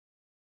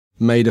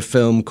made a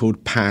film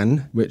called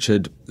Pan, which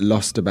had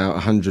lost about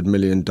 $100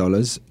 million,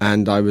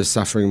 and I was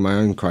suffering my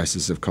own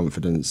crisis of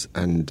confidence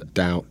and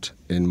doubt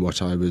in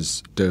what I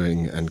was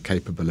doing and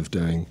capable of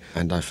doing,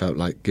 and I felt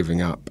like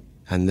giving up.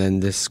 And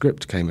then this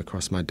script came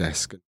across my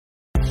desk.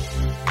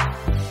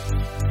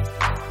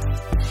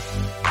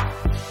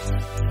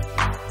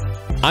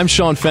 I'm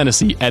Sean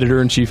Fennessy,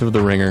 editor-in-chief of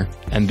The Ringer,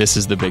 and this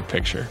is The Big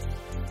Picture.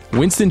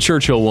 Winston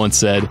Churchill once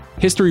said,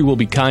 "History will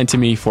be kind to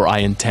me, for I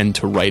intend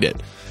to write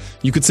it."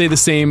 You could say the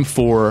same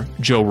for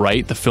Joe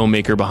Wright, the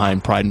filmmaker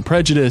behind Pride and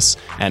Prejudice,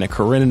 Anna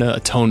Karenina,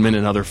 Atonement,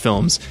 and other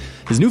films.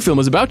 His new film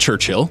is about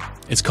Churchill.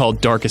 It's called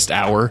Darkest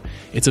Hour.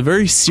 It's a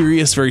very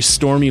serious, very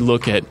stormy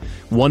look at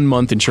 1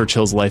 month in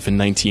Churchill's life in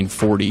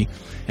 1940.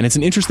 And it's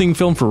an interesting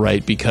film for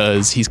Wright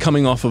because he's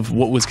coming off of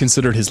what was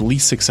considered his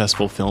least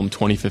successful film,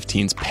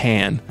 2015's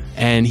Pan.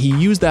 And he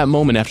used that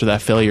moment after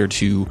that failure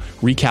to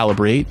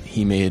recalibrate.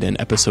 He made an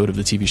episode of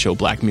the TV show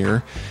Black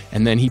Mirror,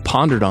 and then he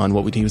pondered on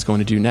what he was going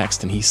to do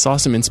next, and he saw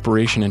some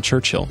inspiration in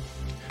Churchill.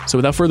 So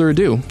without further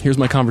ado, here's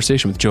my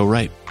conversation with Joe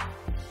Wright.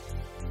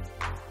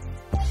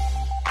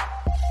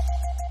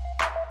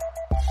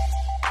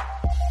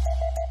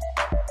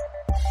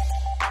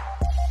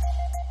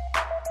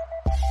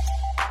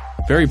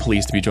 Very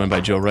pleased to be joined by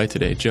Joe Wright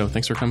today. Joe,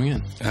 thanks for coming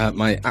in.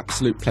 My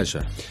absolute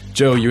pleasure.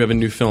 Joe, you have a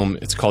new film.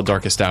 It's called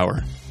Darkest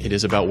Hour. It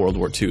is about World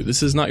War II.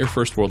 This is not your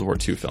first World War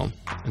II film.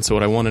 And so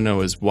what I want to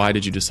know is, why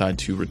did you decide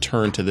to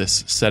return to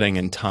this setting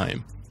and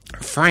time?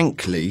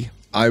 Frankly,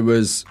 I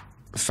was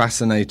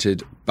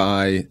fascinated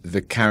by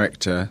the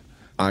character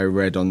I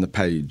read on the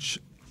page.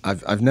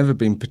 I've never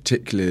been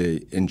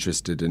particularly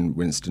interested in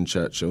Winston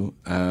Churchill.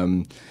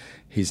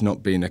 He's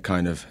not been a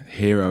kind of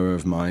hero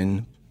of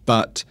mine,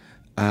 but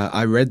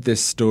I read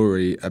this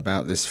story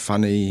about this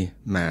funny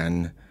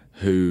man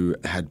who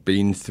had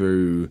been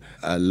through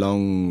a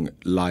long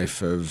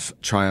life of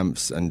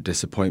triumphs and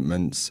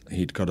disappointments.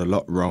 He'd got a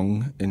lot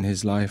wrong in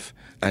his life,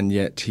 and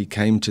yet he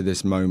came to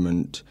this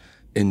moment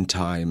in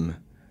time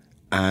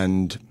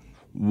and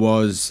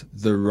was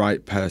the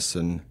right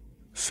person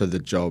for the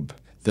job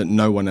that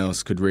no one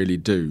else could really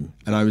do.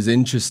 And I was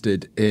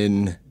interested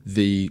in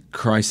the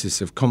crisis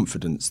of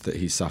confidence that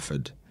he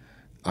suffered.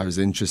 I was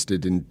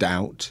interested in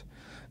doubt,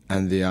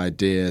 and the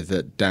idea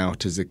that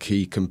doubt is a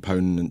key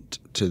component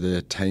to the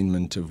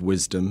attainment of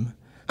wisdom.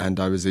 And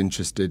I was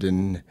interested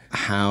in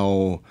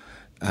how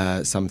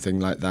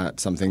something like that,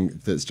 something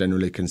that's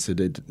generally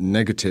considered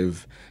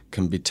negative,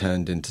 can be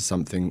turned into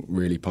something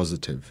really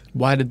positive.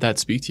 Why did that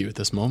speak to you at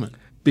this moment?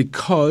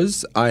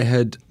 Because I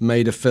had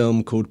made a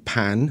film called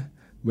Pan,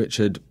 which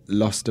had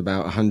lost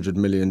about $100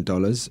 million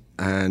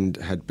and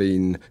had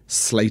been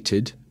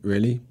slated,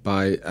 really,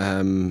 by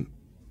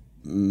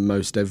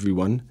most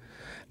everyone.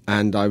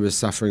 And I was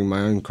suffering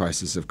my own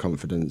crisis of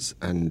confidence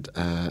and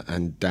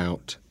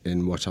doubt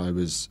in what I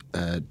was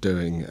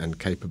doing and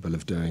capable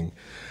of doing.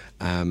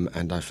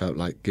 And I felt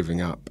like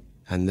giving up.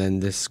 And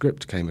then this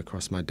script came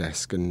across my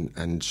desk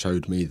and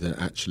showed me that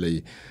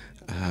actually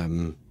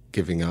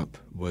giving up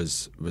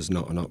was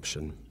not an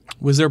option.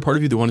 Was there a part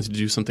of you that wanted to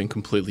do something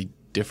completely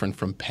different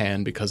from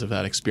Pan because of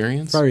that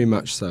experience? Very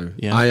much so.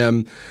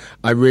 Yeah.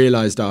 I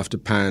realised after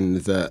Pan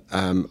that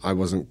I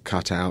wasn't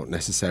cut out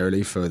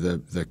necessarily for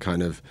the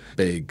kind of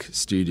big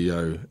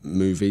studio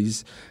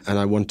movies, and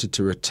I wanted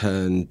to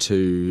return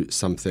to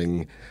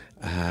something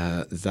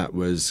that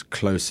was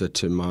closer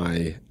to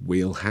my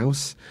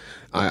wheelhouse.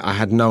 I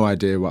had no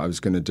idea what I was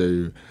going to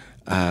do.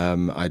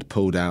 I'd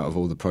pulled out of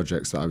all the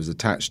projects that I was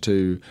attached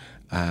to,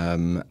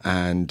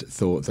 and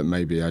thought that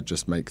maybe I'd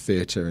just make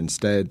theatre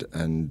instead,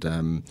 and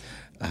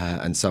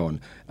so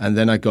on. And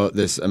then I got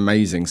this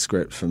amazing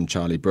script from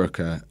Charlie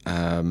Brooker,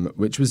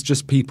 which was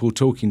just people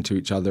talking to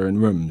each other in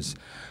rooms.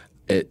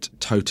 It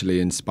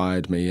totally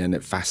inspired me, and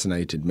it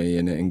fascinated me,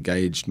 and it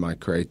engaged my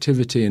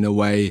creativity in a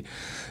way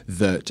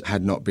that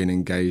had not been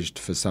engaged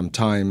for some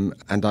time.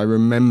 And I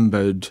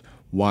remembered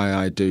why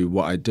I do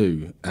what I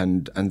do,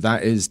 and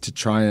that is to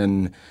try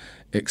and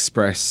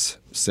express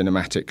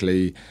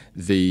cinematically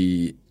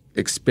the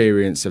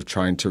experience of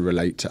trying to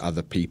relate to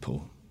other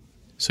people.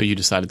 So you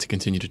decided to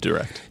continue to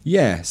direct?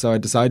 Yeah, so I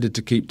decided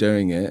to keep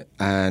doing it,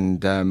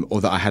 and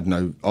or that I had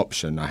no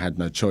option, I had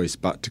no choice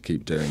but to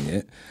keep doing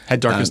it.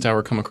 Had Darkest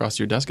Hour come across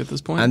your desk at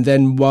this point? And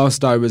then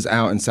whilst I was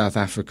out in South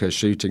Africa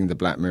shooting the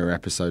Black Mirror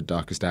episode,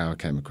 Darkest Hour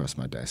came across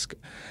my desk.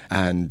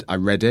 And I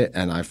read it,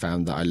 and I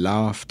found that I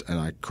laughed and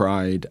I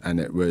cried, and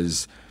it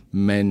was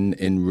men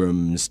in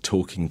rooms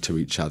talking to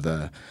each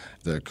other.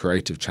 The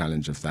creative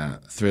challenge of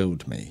that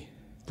thrilled me.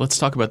 Let's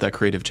talk about that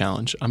creative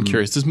challenge. I'm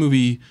curious. This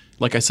movie,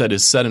 like I said,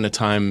 is set in a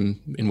time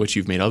in which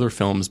you've made other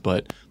films,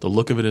 but the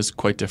look of it is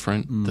quite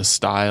different. The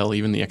style,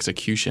 even the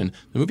execution.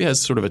 The movie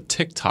has sort of a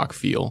TikTok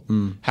feel.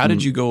 How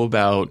did you go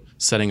about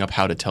setting up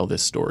how to tell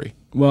this story?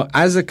 Well,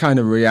 as a kind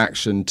of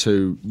reaction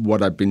to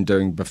what I've been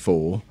doing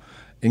before,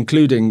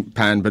 including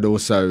Pan, but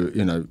also,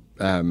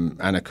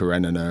 Anna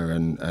Karenina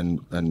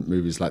and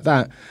movies like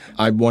that,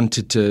 I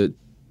wanted to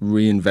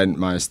reinvent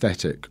my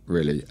aesthetic,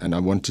 really, and I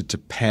wanted to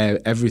pare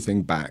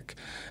everything back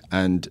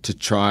and to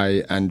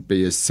try and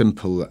be as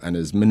simple and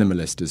as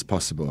minimalist as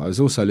possible. I was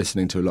also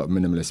listening to a lot of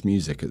minimalist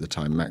music at the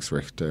time, Max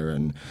Richter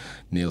and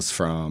Niels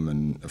Fram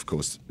and, of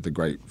course, the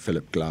great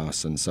Philip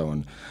Glass and so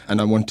on.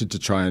 And I wanted to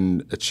try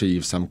and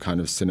achieve some kind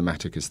of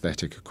cinematic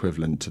aesthetic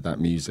equivalent to that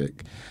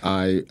music.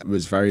 I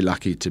was very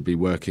lucky to be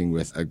working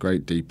with a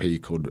great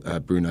DP called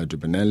Bruno de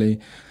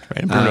Bonelli.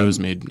 Right, and Bruno's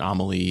made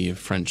Amélie,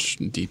 French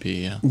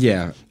DP, yeah.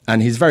 Yeah,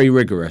 and he's very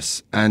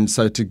rigorous. And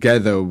so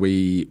together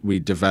we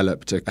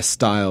developed a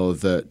style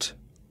that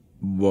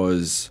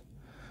was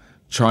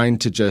trying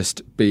to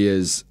just be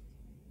as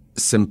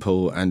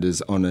simple and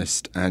as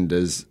honest and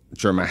as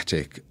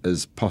dramatic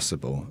as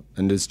possible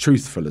and as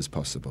truthful as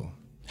possible.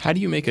 How do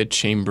you make a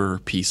chamber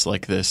piece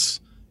like this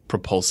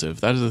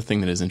propulsive? That is the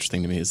thing that is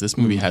interesting to me, is this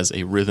movie has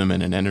a rhythm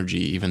and an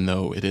energy, even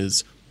though it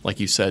is,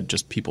 like you said,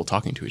 just people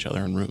talking to each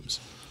other in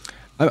rooms.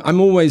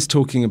 I'm always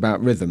talking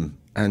about rhythm,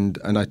 and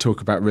I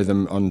talk about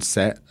rhythm on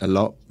set a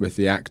lot with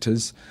the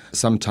actors.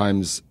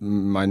 Sometimes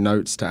my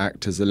notes to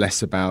actors are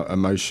less about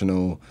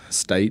emotional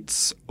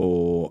states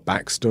or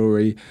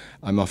backstory.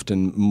 I'm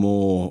often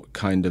more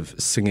kind of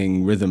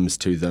singing rhythms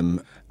to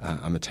them.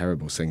 I'm a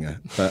terrible singer,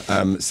 but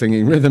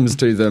singing rhythms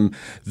to them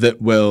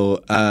that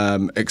will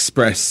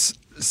express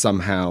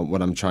somehow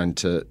what I'm trying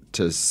to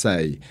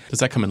say. Does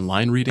that come in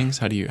line readings?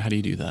 How do you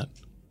do that?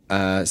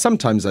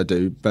 Sometimes I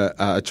do, but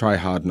I try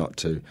hard not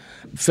to.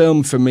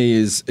 Film for me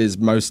is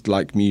most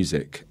like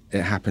music.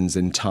 It happens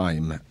in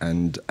time,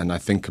 and I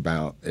think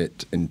about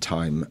it in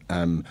time,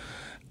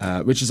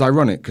 which is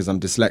ironic because I'm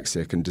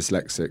dyslexic, and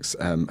dyslexics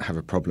have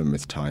a problem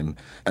with time.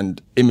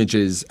 And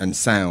images and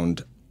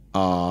sound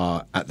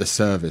are at the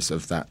service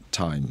of that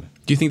time.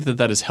 Do you think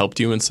that has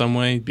helped you in some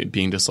way,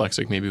 being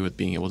dyslexic, maybe with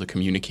being able to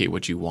communicate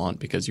what you want,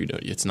 because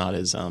it's not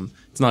as on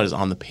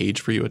the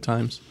page for you at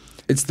times?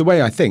 It's the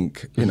way I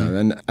think, you know,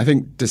 and I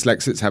think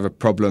dyslexics have a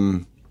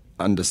problem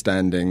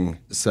understanding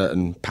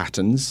certain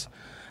patterns.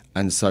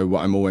 And so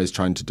what I'm always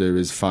trying to do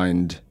is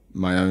find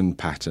my own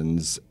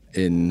patterns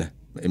in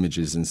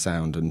images and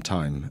sound and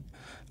time.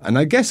 And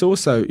I guess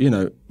also, you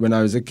know, when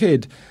I was a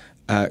kid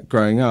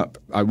growing up,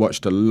 I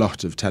watched a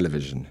lot of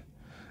television.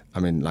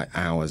 I mean, like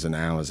hours and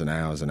hours and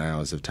hours and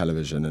hours of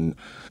television.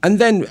 And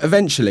then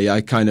eventually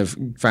I kind of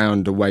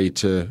found a way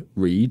to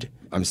read.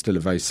 I'm still a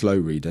very slow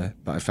reader,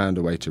 but I found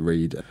a way to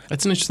read.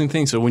 That's an interesting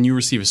thing. So when you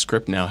receive a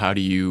script now, how do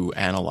you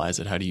analyze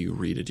it? How do you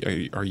read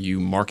it? Are you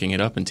marking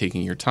it up and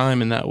taking your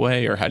time in that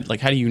way? Or how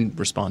do you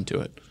respond to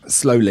it?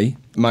 Slowly.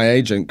 My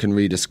agent can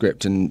read a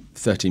script in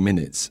 30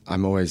 minutes.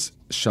 I'm always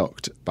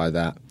shocked by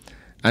that.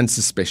 And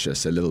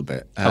suspicious a little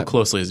bit. How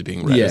closely is it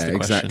being read? Yeah, is the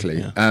question. Exactly.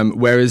 Yeah.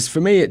 Whereas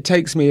for me, it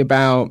takes me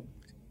about,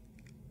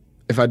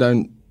 if I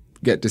don't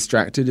get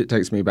distracted, it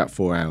takes me about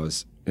 4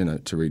 hours, you know,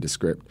 to read a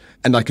script.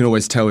 And I can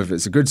always tell if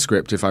it's a good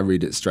script if I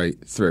read it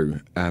straight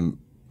through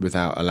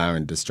without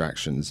allowing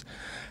distractions.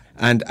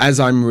 And as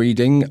I'm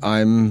reading,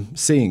 I'm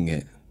seeing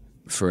it.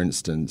 For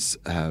instance,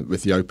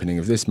 with the opening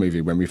of this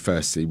movie, when we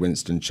first see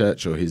Winston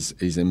Churchill,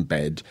 he's in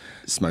bed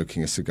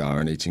smoking a cigar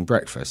and eating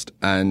breakfast,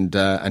 and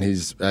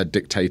he's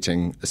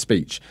dictating a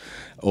speech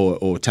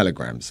or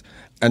telegrams.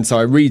 And so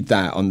I read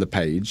that on the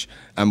page,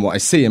 and what I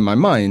see in my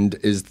mind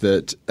is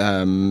that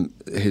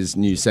his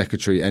new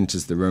secretary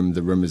enters the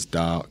room is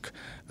dark,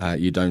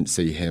 you don't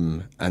see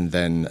him, and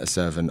then a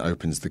servant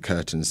opens the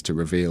curtains to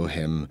reveal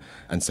him,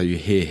 and so you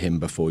hear him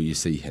before you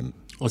see him.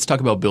 Let's talk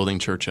about building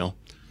Churchill.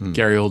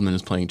 Gary Oldman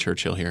is playing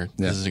Churchill here.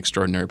 Yeah. This is an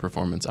extraordinary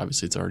performance.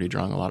 Obviously, it's already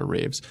drawing a lot of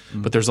raves.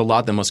 But there's a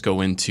lot that must go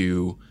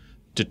into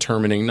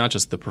determining not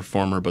just the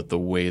performer, but the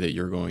way that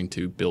you're going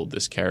to build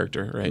this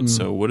character, right?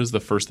 So what is the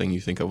first thing you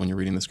think of when you're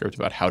reading the script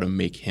about how to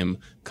make him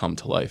come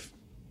to life?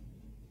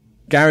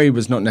 Gary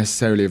was not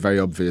necessarily a very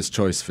obvious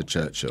choice for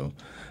Churchill,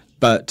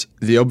 but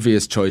the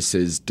obvious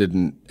choices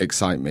didn't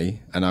excite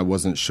me, and I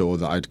wasn't sure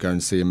that I'd go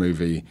and see a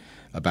movie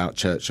about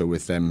Churchill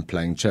with them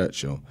playing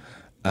Churchill.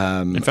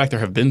 In fact, there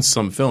have been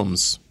some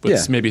films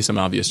with maybe some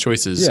obvious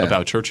choices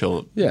about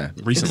Churchill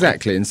recently.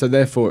 Exactly. And so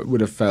therefore it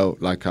would have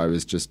felt like I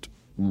was just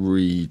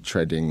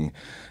retreading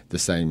the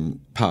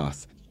same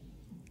path.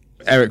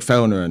 Eric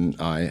Fellner and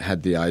I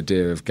had the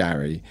idea of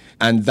Gary,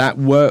 and that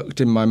worked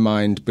in my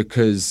mind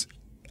because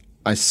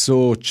I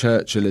saw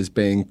Churchill as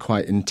being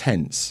quite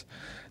intense,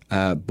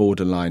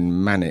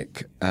 borderline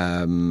manic,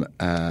 and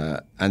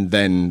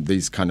then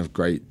these kind of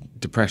great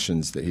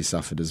depressions that he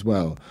suffered as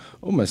well,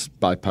 almost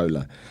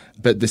bipolar.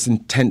 But this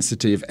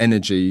intensity of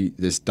energy,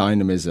 this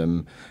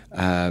dynamism,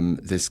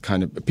 this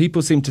kind of...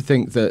 People seem to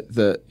think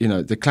that you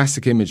know, the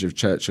classic image of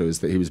Churchill is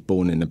that he was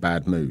born in a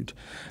bad mood.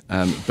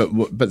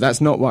 But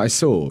that's not what I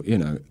saw, you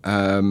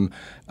know.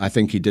 I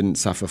think he didn't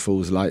suffer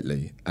fools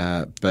lightly.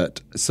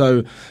 But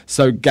so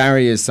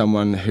Gary is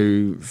someone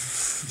who,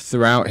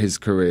 throughout his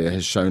career,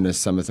 has shown us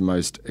some of the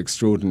most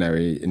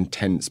extraordinary,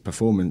 intense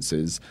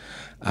performances.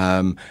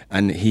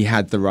 And he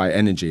had the right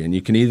energy. And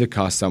you can either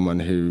cast someone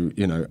who,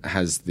 you know,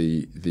 has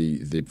the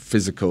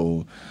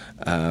physical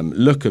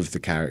look of the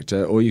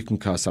character, or you can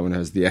cast someone who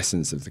has the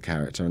essence of the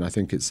character. And I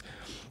think it's,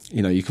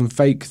 you know, you can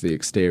fake the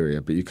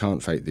exterior, but you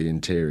can't fake the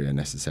interior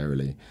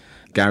necessarily.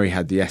 Gary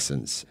had the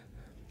essence.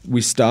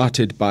 We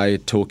started by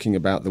talking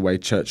about the way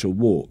Churchill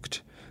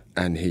walked,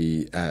 and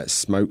he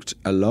smoked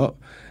a lot,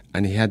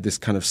 and he had this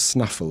kind of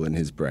snuffle in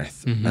his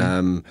breath.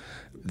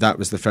 That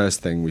was the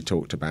first thing we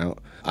talked about.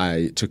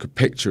 I took a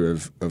picture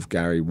of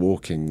Gary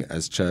walking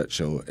as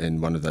Churchill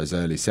in one of those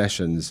early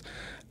sessions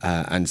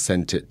and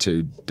sent it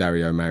to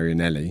Dario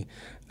Marianelli.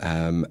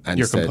 And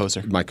Your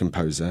composer. My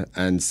composer,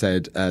 and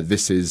said,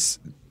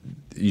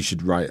 you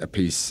should write a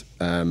piece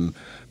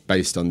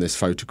based on this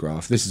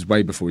photograph. This is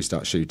way before we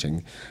start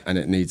shooting, and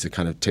it needs a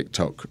kind of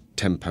tick-tock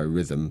tempo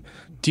rhythm.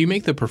 Do you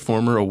make the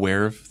performer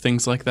aware of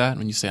things like that?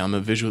 When you say, I'm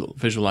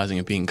visualizing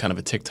it being kind of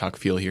a tick-tock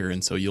feel here,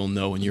 and so you'll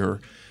know when you're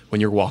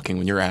walking,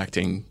 when you're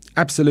acting?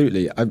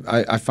 Absolutely.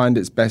 I find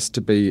it's best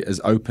to be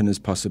as open as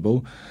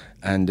possible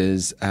and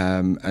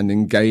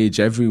engage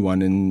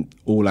everyone in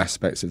all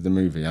aspects of the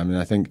movie. I mean,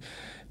 I think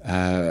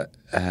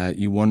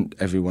you want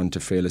everyone to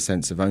feel a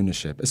sense of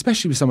ownership,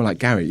 especially with someone like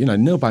Gary. You know,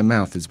 Nil by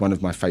Mouth is one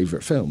of my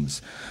favourite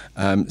films.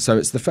 So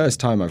it's the first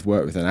time I've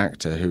worked with an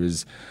actor who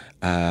is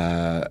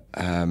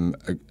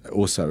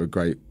also a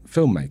great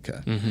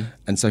filmmaker.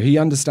 And so he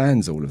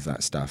understands all of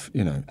that stuff,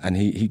 you know, and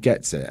he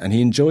gets it and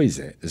he enjoys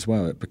it as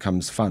well. It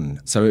becomes fun.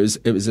 So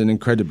it was an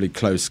incredibly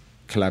close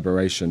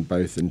collaboration,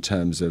 both in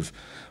terms of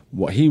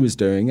what he was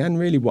doing and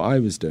really what I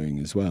was doing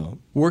as well.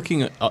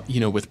 Working,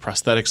 with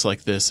prosthetics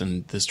like this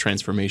and this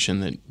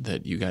transformation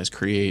that you guys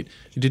create,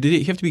 did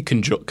you have to be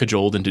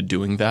cajoled into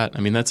doing that? I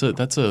mean, that's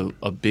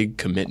a big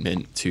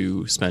commitment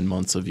to spend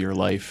months of your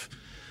life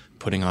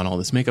putting on all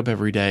this makeup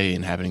every day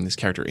and having this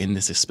character in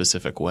this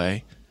specific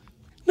way.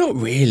 Not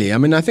really. I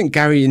mean, I think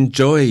Gary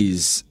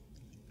enjoys,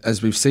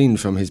 as we've seen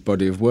from his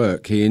body of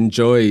work, he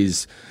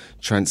enjoys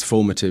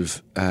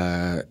transformative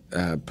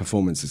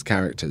performances,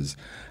 characters.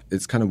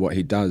 It's kind of what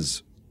he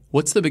does.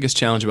 What's the biggest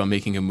challenge about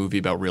making a movie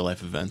about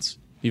real-life events?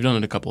 You've done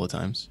it a couple of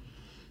times.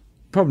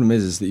 Problem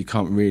is that you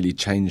can't really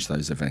change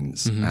those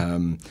events.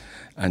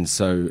 And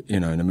so,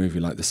 in a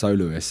movie like The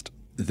Soloist,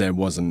 there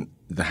wasn't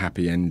the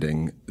happy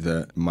ending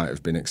that might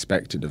have been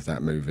expected of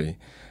that movie.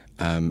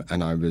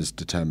 And I was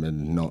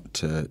determined not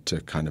to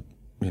kind of,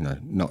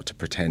 not to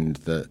pretend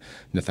that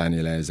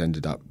Nathaniel Ayres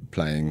ended up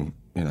playing,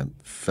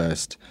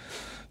 first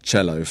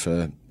cello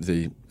for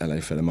the LA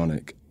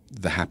Philharmonic.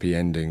 The happy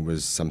ending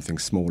was something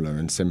smaller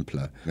and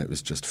simpler. It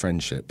was just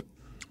friendship.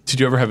 Did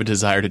you ever have a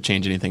desire to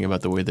change anything about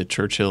the way that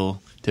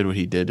Churchill did what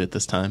he did at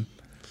this time?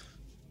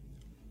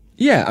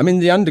 Yeah, I mean,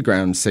 the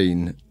underground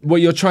scene, what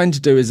you're trying to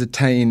do is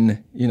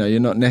attain, you're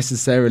not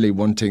necessarily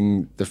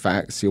wanting the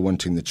facts, you're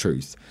wanting the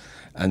truth.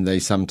 And they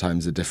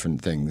sometimes are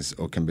different things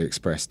or can be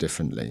expressed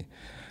differently.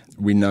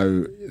 We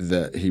know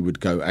that he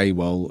would go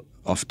AWOL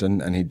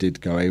often, and he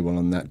did go AWOL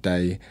on that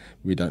day.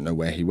 We don't know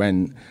where he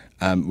went.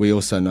 We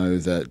also know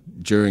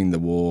that during the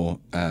war,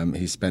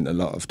 he spent a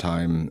lot of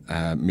time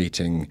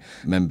meeting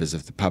members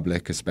of the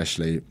public,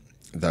 especially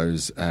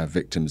those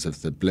victims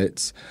of the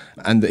Blitz,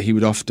 and that he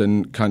would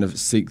often kind of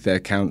seek their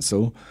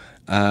counsel,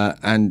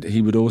 and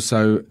he would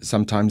also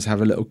sometimes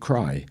have a little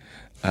cry.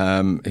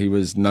 He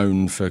was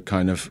known for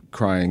kind of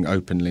crying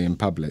openly in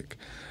public.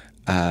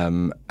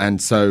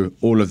 And so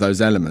all of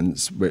those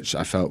elements, which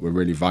I felt were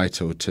really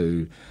vital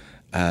to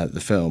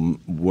the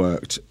film,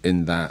 worked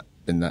in that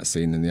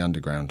scene in the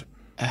underground.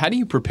 How do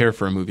you prepare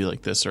for a movie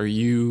like this? Are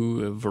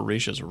you a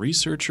voracious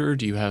researcher?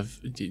 Do you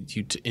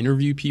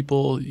interview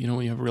people,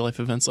 when you have real life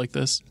events like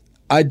this?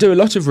 I do a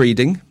lot of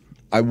reading.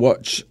 I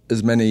watch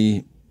as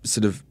many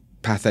sort of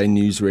Pathé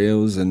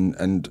newsreels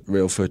and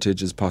real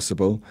footage as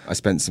possible. I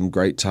spent some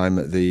great time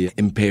at the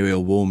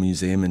Imperial War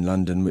Museum in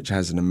London, which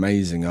has an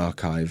amazing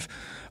archive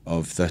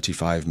of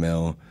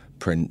 35mm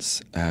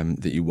prints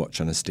that you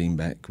watch on a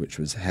Steenbeck, which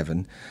was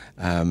heaven.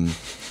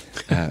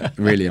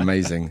 Really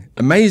amazing.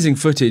 Amazing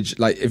footage.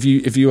 Like if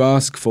you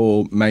ask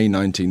for May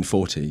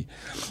 1940,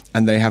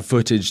 and they have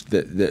footage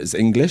that's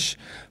English,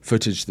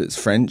 footage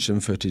that's French,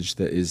 and footage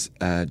that is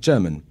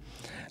German.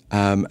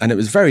 And it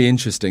was very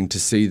interesting to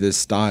see the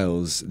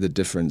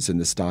difference in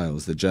the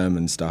styles. The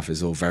German stuff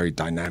is all very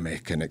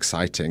dynamic and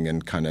exciting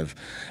and kind of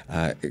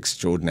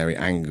extraordinary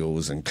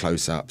angles and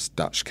close-ups,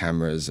 Dutch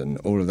cameras and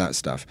all of that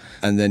stuff.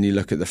 And then you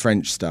look at the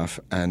French stuff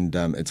and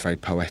it's very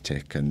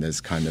poetic, and there's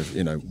kind of,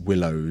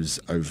 willows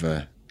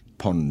over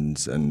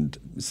ponds and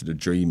sort of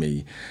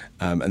dreamy.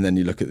 And then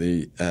you look at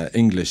the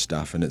English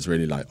stuff and it's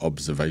really like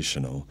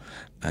observational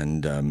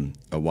and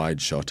a wide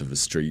shot of a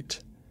street,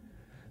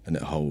 and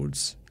it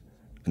holds.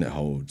 And it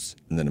holds,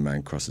 and then a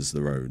man crosses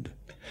the road,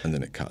 and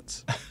then it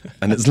cuts.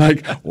 And it's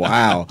like,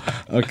 wow,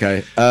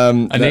 okay. A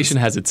nation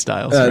has its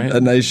styles, right? A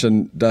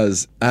nation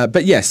does.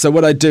 But yes, so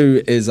what I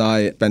do is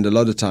I spend a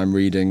lot of time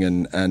reading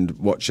and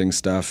watching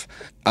stuff.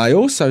 I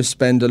also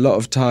spend a lot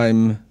of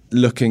time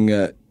looking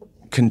at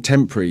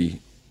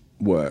contemporary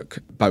work,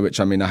 by which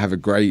I mean I have a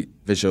great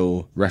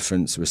visual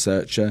reference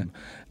researcher.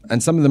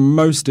 And some of the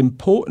most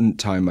important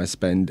time I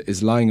spend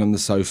is lying on the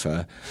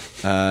sofa,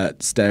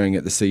 staring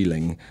at the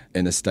ceiling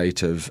in a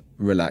state of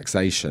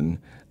relaxation,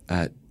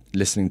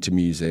 listening to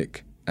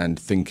music and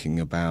thinking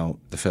about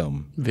the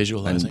film.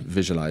 Visualizing. And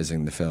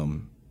visualizing the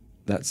film.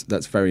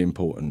 That's very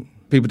important.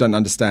 people don't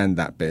understand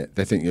that bit.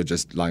 They think you're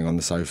just lying on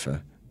the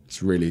sofa.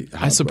 It's really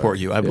hard I support work.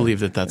 you. I believe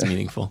that that's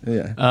meaningful.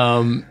 Yeah.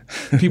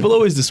 People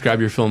always describe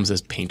your films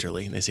as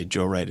painterly. They say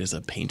Joe Wright is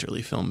a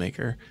painterly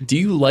filmmaker. Do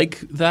you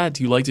like that?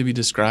 Do you like to be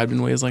described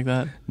in ways like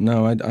that?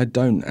 No, I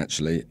don't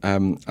actually.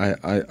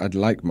 I'd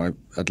like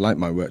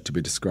my work to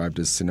be described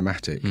as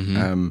cinematic.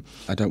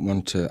 I don't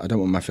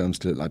want my films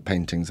to look like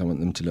paintings. I want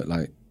them to look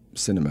like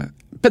cinema.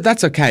 But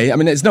that's okay. I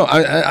mean, it's not.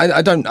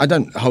 I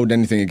don't hold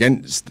anything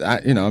against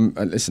that. You know,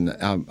 listen.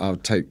 I'll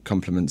take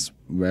compliments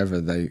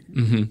wherever they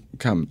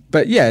come.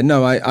 But yeah,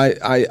 no.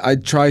 I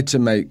try to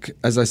make,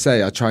 as I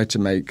say, I try to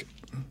make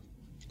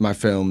my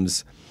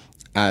films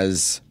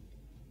as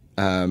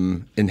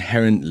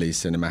inherently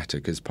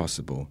cinematic as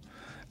possible,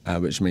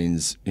 which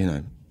means, you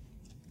know,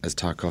 as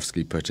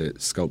Tarkovsky put it,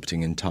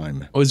 sculpting in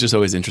time. It was just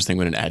always interesting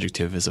when an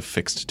adjective is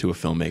affixed to a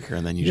filmmaker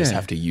and then you just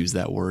have to use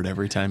that word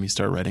every time you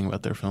start writing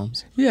about their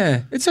films.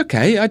 Yeah, it's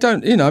okay. I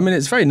don't, you know, I mean,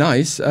 it's very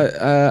nice.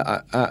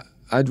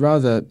 I'd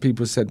rather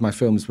people said my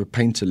films were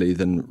painterly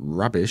than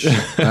rubbish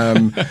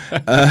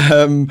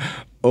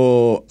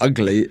or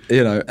ugly,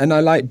 you know, and I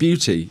like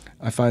beauty.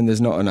 I find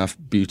there's not enough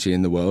beauty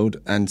in the world,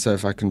 and so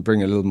if I can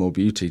bring a little more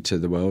beauty to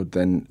the world,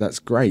 then that's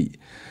great.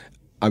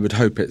 I would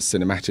hope it's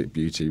cinematic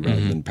beauty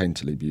rather than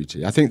painterly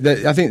beauty. I think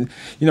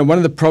you know, one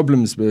of the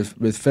problems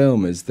with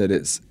film is that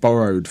it's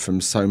borrowed from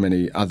so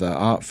many other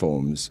art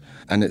forms,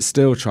 and it's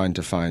still trying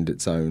to find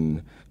its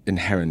own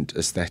inherent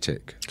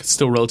aesthetic. It's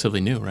still relatively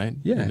new, right?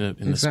 Yeah,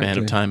 in the span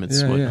of time,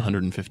 it's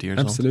 150 years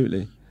old.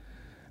 Absolutely.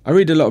 I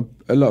read a lot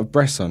of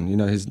Bresson, you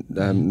know, his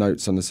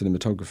notes on the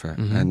cinematographer,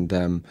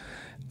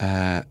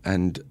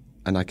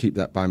 and I keep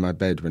that by my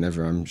bed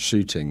whenever I'm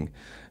shooting.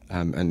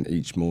 And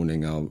each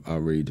morning I'll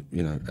read,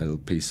 you know, a little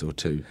piece or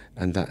two,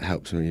 and that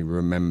helps me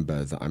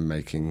remember that I'm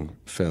making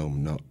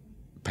film, not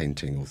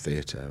painting or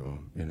theatre, or,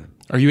 you know.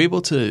 Are you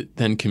able to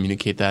then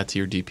communicate that to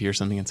your DP or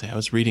something and say, I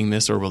was reading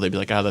this, or will they be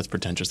like, that's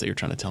pretentious that you're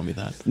trying to tell me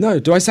that? No,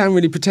 do I sound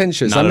really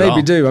pretentious? Not I at maybe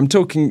all. do. I'm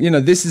talking, you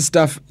know, this is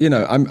stuff, you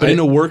know. But in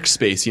a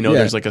workspace, you know,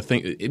 there's like a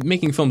thing.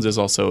 Making films is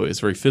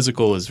very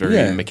physical, is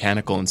very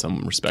mechanical in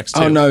some respects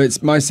too. Oh no,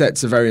 my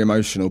sets are very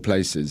emotional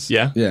places.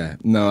 Yeah? Yeah.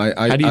 No,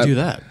 How do you do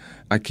that?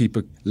 I keep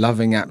a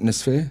loving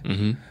atmosphere.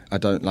 I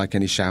don't like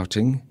any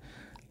shouting.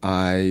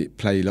 I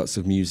play lots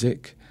of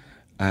music.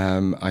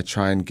 I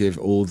try and give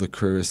all the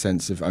crew a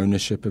sense of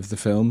ownership of the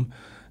film.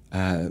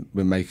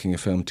 We're making a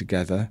film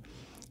together.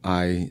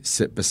 I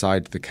sit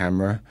beside the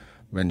camera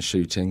when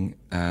shooting.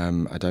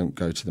 I don't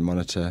go to the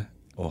monitor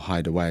or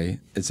hide away.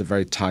 It's a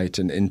very tight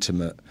and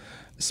intimate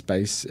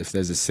space. If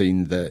there's a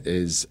scene that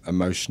is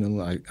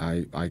emotional,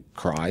 I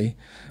cry,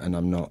 and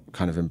I'm not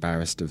kind of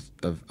embarrassed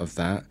of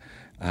that.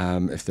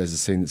 If there's a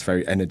scene that's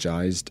very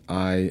energized,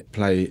 I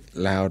play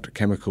loud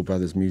Chemical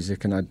Brothers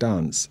music and I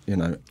dance, you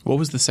know. What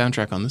was the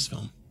soundtrack on this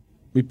film?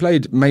 We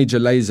played Major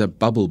Lazer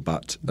Bubble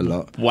Butt a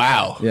lot.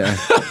 Wow. Yeah.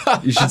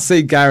 You should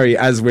see Gary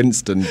as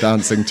Winston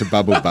dancing to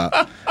Bubble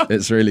Butt.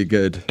 It's really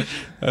good.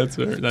 That's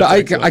but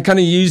I kind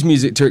of use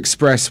music to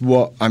express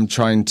what I'm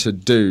trying to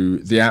do,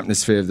 the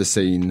atmosphere of the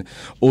scene,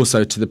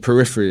 also to the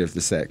periphery of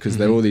the set, because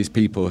there are all these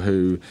people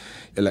who,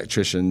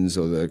 electricians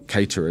or the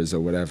caterers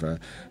or whatever,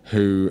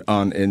 who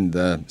aren't in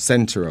the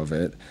centre of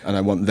it, and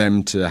I want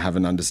them to have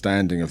an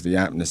understanding of the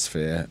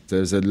atmosphere. There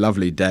was a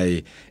lovely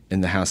day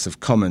in the House of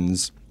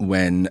Commons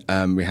when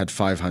we had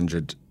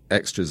 500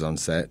 extras on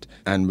set,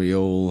 and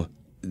the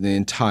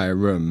entire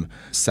room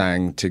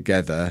sang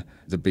together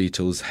the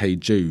Beatles' Hey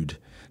Jude.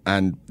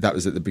 And that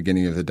was at the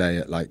beginning of the day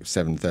at like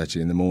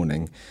 7:30 in the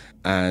morning,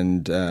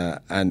 and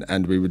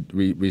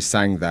we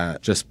sang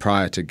that just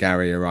prior to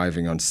Gary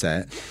arriving on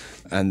set,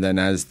 and then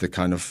as the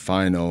kind of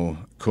final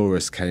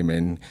chorus came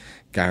in,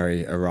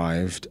 Gary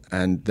arrived,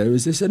 and there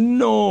was this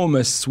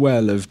enormous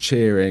swell of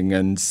cheering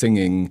and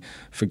singing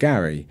for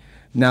Gary.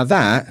 Now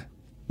that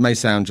may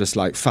sound just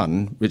like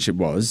fun, which it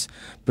was,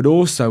 but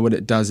also what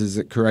it does is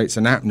it creates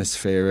an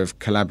atmosphere of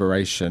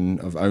collaboration,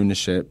 of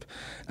ownership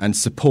and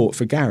support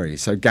for Gary.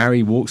 So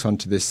Gary walks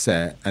onto this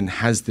set and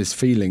has this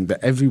feeling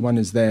that everyone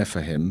is there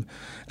for him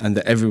and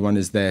that everyone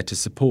is there to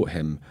support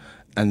him.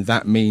 And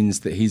that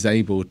means that he's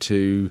able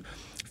to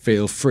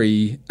feel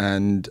free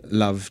and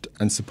loved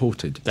and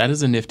supported. That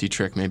is a nifty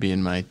trick. Maybe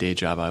in my day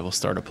job I will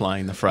start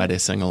applying the Friday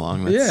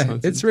sing-along.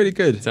 It's really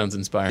good. Sounds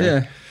inspiring.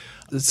 Yeah.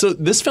 So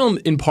this film,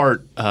 in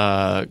part,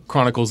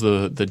 chronicles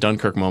the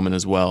Dunkirk moment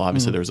as well.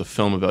 Obviously, there was a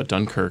film about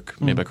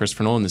Dunkirk made by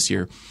Christopher Nolan this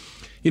year.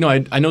 You know,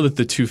 I know that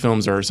the two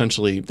films are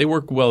essentially, they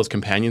work well as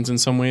companions in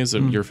some ways.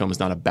 Your film is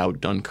not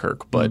about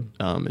Dunkirk, but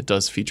it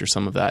does feature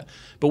some of that.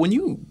 But when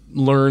you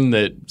learn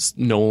that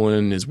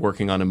Nolan is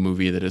working on a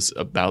movie that is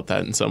about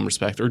that in some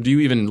respect, or do you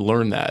even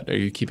learn that? Are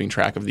you keeping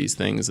track of these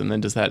things? And then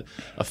does that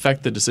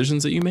affect the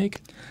decisions that you make?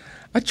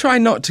 I try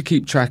not to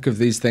keep track of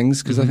these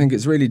things because I think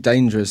it's really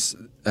dangerous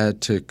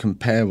to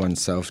compare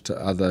oneself to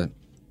other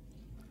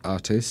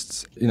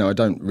artists. I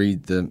don't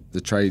read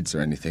the trades or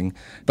anything.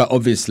 But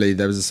obviously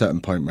there was a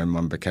certain point when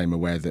one became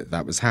aware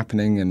that was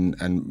happening,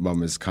 and one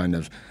was kind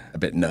of a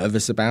bit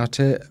nervous about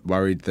it,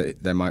 worried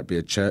that there might be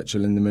a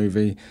Churchill in the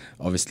movie.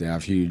 Obviously I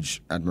have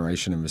huge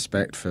admiration and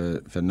respect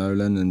for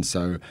Nolan, and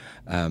so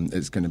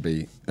it's going to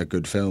be a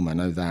good film, I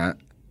know that.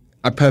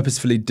 I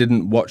purposefully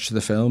didn't watch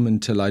the film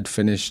until I'd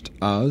finished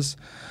ours.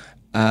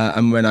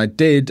 And when I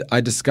did,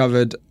 I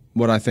discovered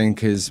what I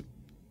think is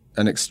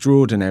an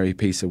extraordinary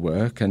piece of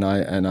work, and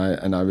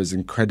I was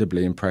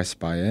incredibly impressed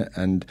by it.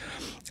 And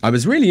I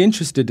was really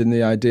interested in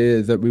the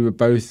idea that we were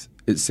both,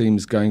 it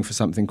seems, going for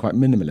something quite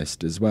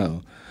minimalist as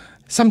well.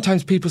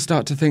 Sometimes people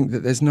start to think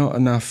that there's not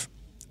enough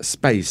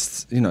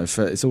space,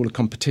 for it's all a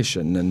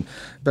competition,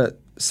 but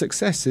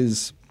success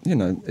is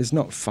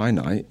not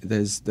finite.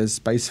 There's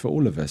space for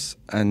all of us,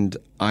 and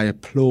I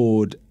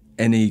applaud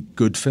any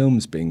good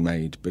films being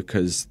made,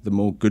 because the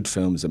more good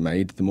films are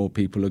made, the more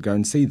people will go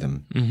and see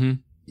them. Mm-hmm.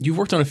 You've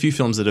worked on a few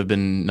films that have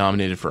been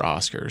nominated for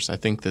Oscars. I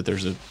think that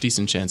there's a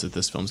decent chance that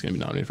this film's going to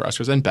be nominated for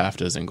Oscars and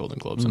BAFTAs and Golden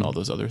Globes and all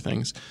those other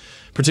things.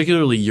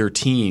 Particularly your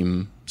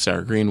team,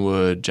 Sarah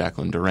Greenwood,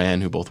 Jacqueline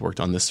Duran, who both worked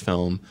on this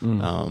film,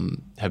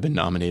 have been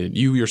nominated.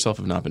 You yourself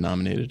have not been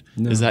nominated.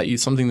 No. Is that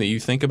something that you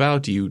think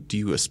about? Do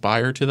you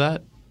aspire to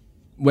that?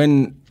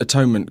 When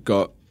Atonement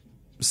got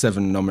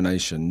 7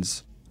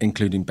 nominations,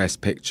 including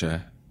Best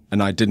Picture,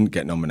 and I didn't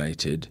get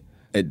nominated,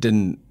 it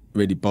didn't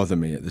really bother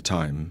me at the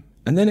time.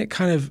 And then it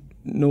kind of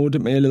gnawed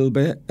at me a little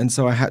bit, and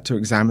so I had to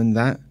examine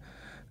that.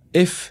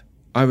 If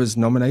I was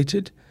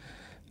nominated,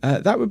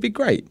 that would be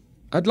great.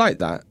 I'd like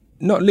that,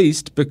 not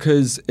least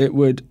because it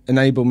would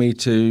enable me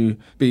to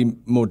be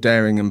more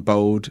daring and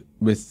bold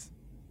with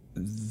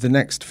the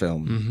next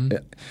film. Mm-hmm.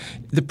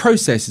 The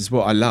process is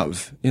what I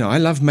love. I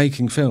love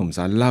making films.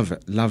 I love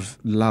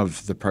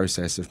the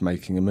process of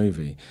making a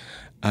movie.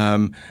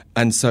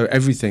 And so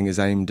everything is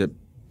aimed at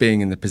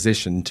being in the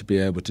position to be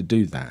able to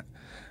do that.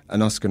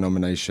 An Oscar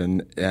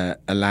nomination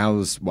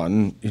allows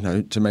one,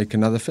 to make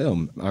another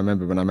film. I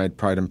remember when I made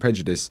Pride and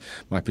Prejudice,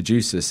 my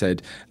producer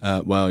said,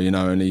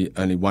 only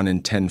 1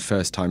 in 10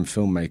 first-time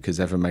filmmakers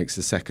ever makes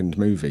a second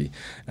movie.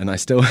 And I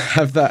still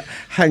have that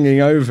hanging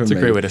over me. It's a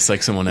great way to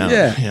psych someone out.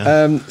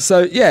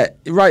 Yeah.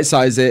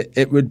 Right-size it.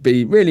 It would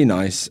be really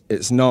nice.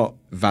 It's not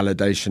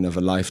validation of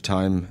a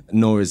lifetime,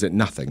 nor is it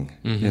nothing,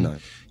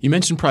 You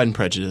mentioned Pride and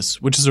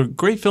Prejudice, which is a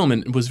great film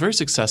and was very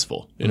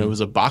successful. It was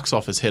a box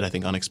office hit, I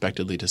think,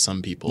 unexpectedly to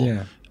some people.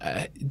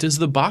 Yeah. Does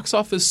the box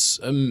office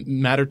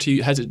matter to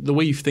you? Has it, the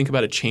way you think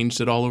about it,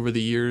 changed at all over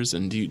the years?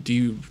 And do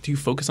you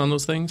focus on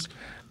those things?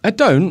 I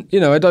don't.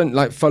 I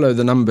don't follow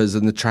the numbers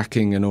and the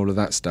tracking and all of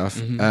that stuff.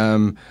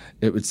 Mm-hmm.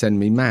 It would send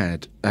me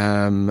mad.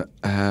 I'm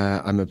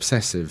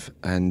obsessive,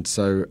 and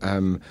so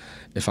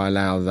if I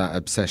allow that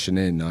obsession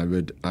in, I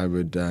would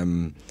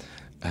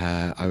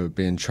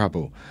be in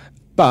trouble.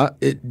 But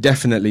it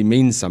definitely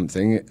means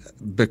something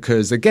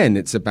because, again,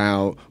 it's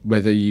about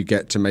whether you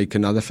get to make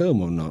another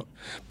film or not.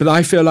 But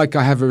I feel like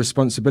I have a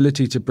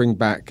responsibility to bring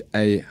back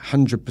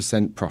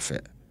 100%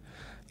 profit.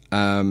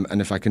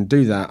 And if I can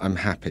do that, I'm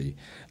happy.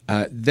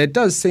 There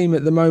does seem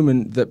at the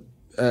moment that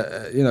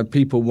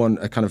people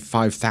want a kind of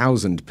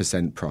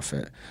 5,000%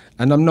 profit,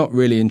 and I'm not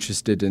really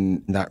interested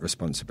in that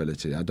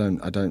responsibility. I don't.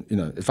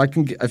 If I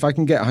can get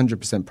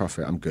 100%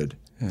 profit, I'm good.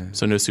 Yeah.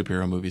 So no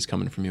superhero movies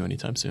coming from you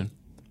anytime soon?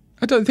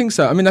 I don't think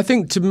so. I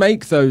think to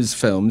make those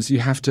films, you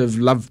have to have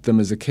loved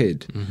them as a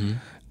kid. Mm-hmm.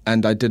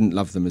 And I didn't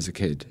love them as a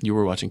kid. You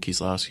were watching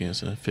Kieslowski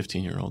as a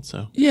 15-year-old,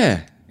 so...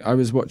 Yeah. I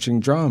was watching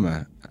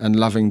drama and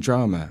loving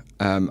drama.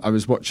 I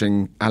was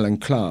watching Alan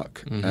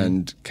Clark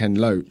and Ken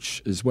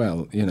Loach as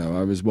well.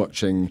 I was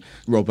watching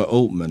Robert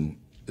Altman,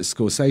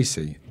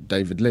 Scorsese,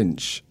 David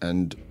Lynch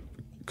and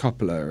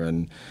Coppola.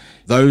 And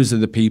those are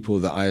the people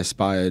that I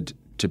aspired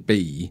to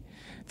be.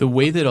 The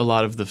way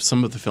that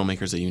some of the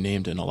filmmakers that you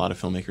named and a lot of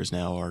filmmakers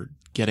now are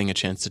getting a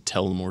chance to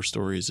tell more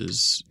stories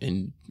is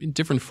in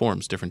different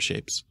forms, different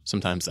shapes.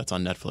 Sometimes that's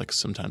on Netflix.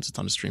 Sometimes it's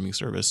on a streaming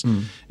service.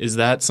 Is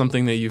that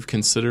something that you've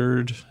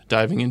considered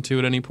diving into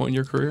at any point in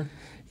your career?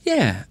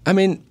 Yeah.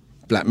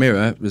 Black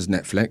Mirror was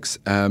Netflix,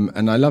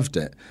 and I loved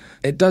it.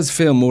 It does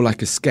feel more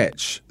like a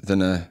sketch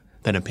than a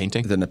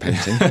painting? Than a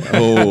painting.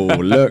 Oh,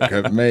 look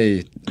at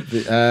me.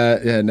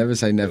 Never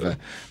say never.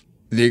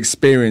 The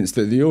experience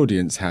that the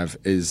audience have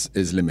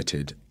is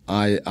limited.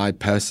 I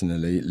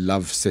personally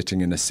love sitting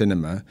in a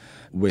cinema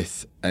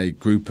with a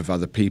group of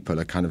other people,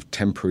 a kind of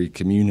temporary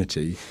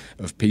community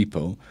of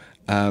people,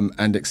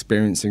 and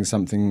experiencing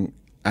something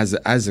as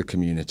a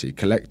community,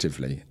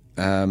 collectively.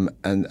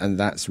 And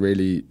that's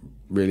really,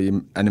 really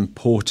an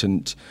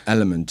important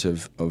element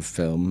of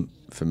film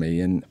for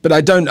me.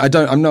 But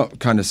I'm not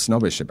kind of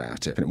snobbish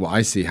about it. What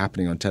I see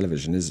happening on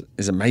television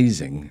is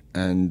amazing,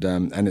 and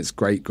it's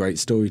great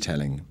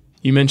storytelling.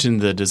 You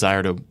mentioned the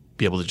desire to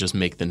be able to just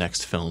make the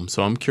next film.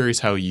 So I'm curious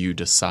how you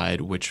decide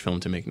which film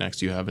to make next.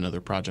 Do you have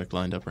another project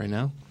lined up right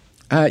now?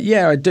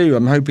 Yeah, I do.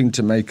 I'm hoping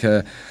to make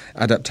an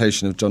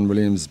adaptation of John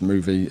Williams'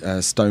 movie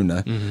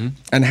Stoner. Mm-hmm.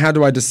 And how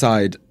do I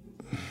decide?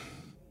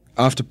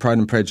 After Pride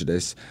and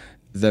Prejudice,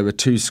 there were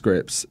two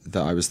scripts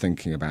that I was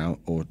thinking about,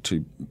 or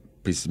two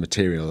pieces of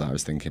material that I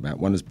was thinking about.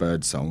 One was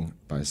Birdsong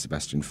by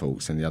Sebastian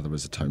Faulks, and the other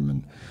was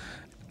Atonement.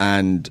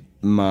 And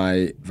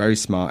my very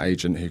smart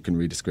agent, who can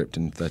read a script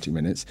in 30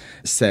 minutes,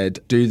 said,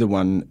 do the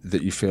one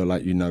that you feel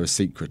like you know a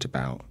secret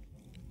about.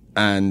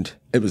 And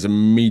it was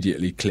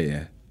immediately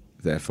clear,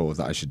 therefore,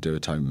 that I should do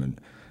Atonement.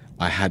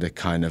 I had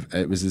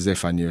it was as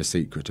if I knew a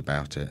secret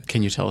about it.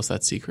 Can you tell us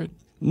that secret?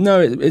 No,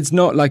 it's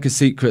not like a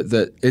secret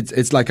that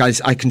it's like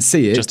I can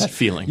see it. Just that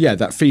feeling. Yeah,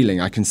 that feeling.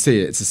 I can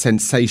see it. It's a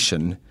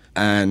sensation.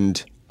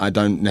 And I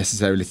don't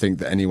necessarily think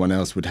that anyone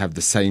else would have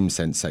the same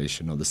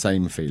sensation or the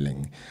same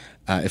feeling.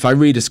 If I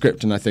read a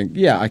script and I think,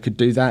 yeah, I could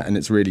do that and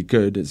it's really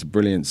good, it's a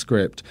brilliant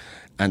script,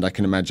 and I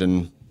can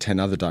imagine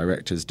 10 other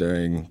directors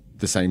doing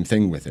the same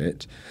thing with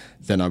it,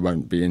 then I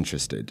won't be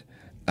interested.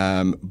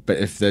 But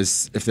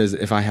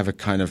if I have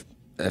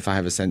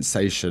a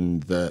sensation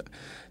that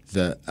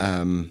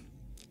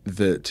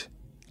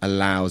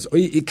allows, or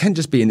it can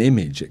just be an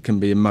image, it can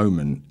be a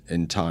moment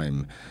in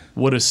time.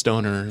 What is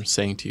Stoner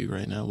saying to you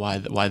right now? Why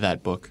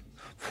that book?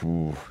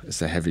 Ooh,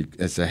 it's a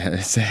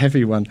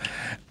heavy one.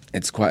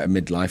 It's quite a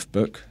midlife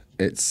book.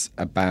 It's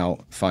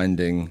about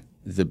finding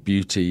the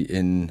beauty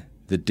in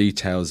the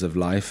details of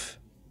life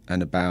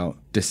and about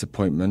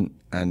disappointment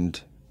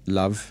and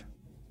love.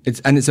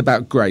 It's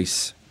about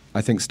grace.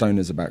 I think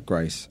Stoner's about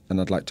grace,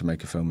 and I'd like to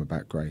make a film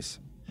about grace.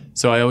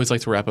 So I always like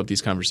to wrap up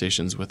these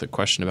conversations with a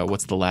question about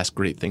what's the last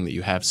great thing that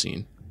you have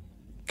seen?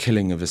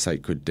 Killing of a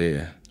Sacred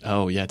Deer.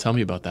 Oh, yeah. Tell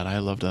me about that. I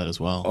loved that as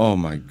well. Oh,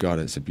 my God.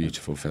 It's a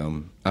beautiful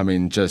film. I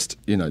mean, just,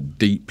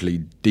 deeply,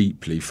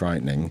 deeply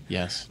frightening.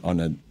 Yes. On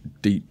a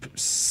deep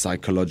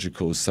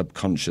psychological,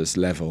 subconscious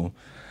level.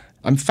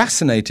 I'm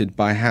fascinated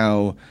by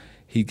how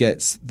he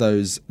gets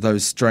those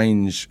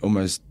strange,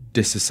 almost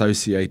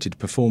disassociated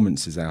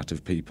performances out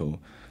of people.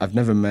 I've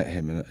never met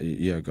him,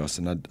 Yorgos,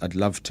 and I'd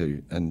love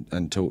to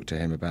and talk to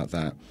him about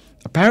that.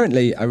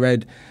 Apparently, I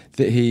read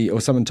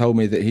that someone told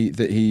me that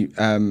he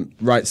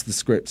writes the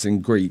scripts in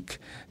Greek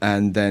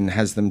and then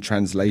has them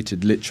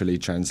literally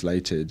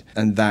translated,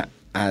 and that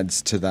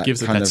adds to that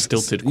gives it kind that of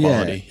stilted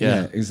quality.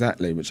 Yeah,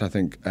 exactly, which I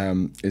think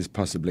is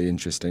possibly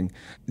interesting.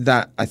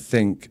 That I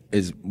think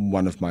is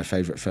one of my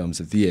favourite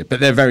films of the year. But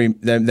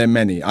they're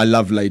many. I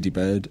love Lady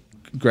Bird.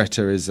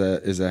 Greta is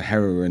a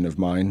heroine of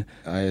mine.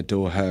 I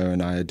adore her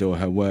and I adore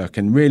her work,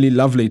 and really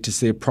lovely to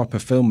see a proper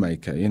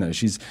filmmaker.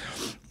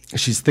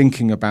 She's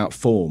thinking about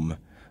form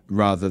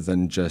rather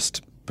than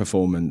just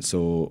performance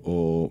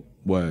or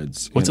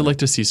words. What's it like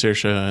to see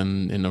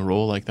Saoirse in a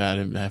role like that,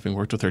 having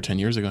worked with her 10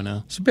 years ago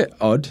now? It's a bit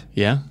odd.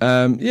 Yeah?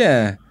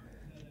 Yeah.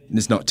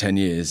 It's not 10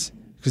 years.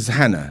 Because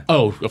Hannah.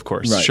 Oh, of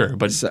course, right. Sure.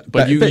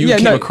 But you yeah,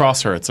 came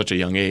across her at such a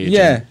young age.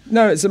 Yeah.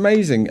 No, it's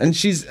amazing. And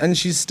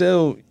she's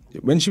still...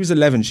 When she was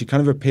 11, she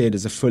kind of appeared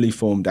as a fully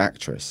formed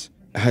actress.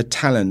 Her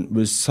talent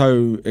was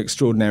so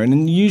extraordinary.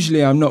 And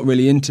usually I'm not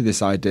really into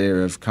this idea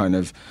of kind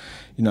of,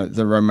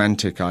 the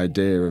romantic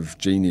idea of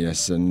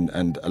genius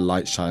and a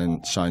light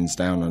shines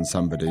down on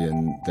somebody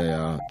and they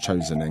are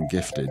chosen and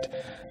gifted.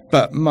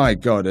 But my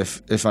God,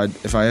 if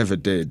I ever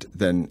did,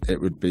 then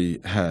it would be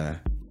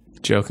her.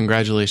 Joe,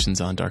 congratulations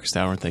on Darkest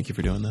Hour, and thank you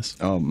for doing this.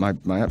 Oh, my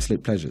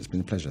absolute pleasure. It's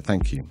been a pleasure.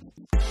 Thank you.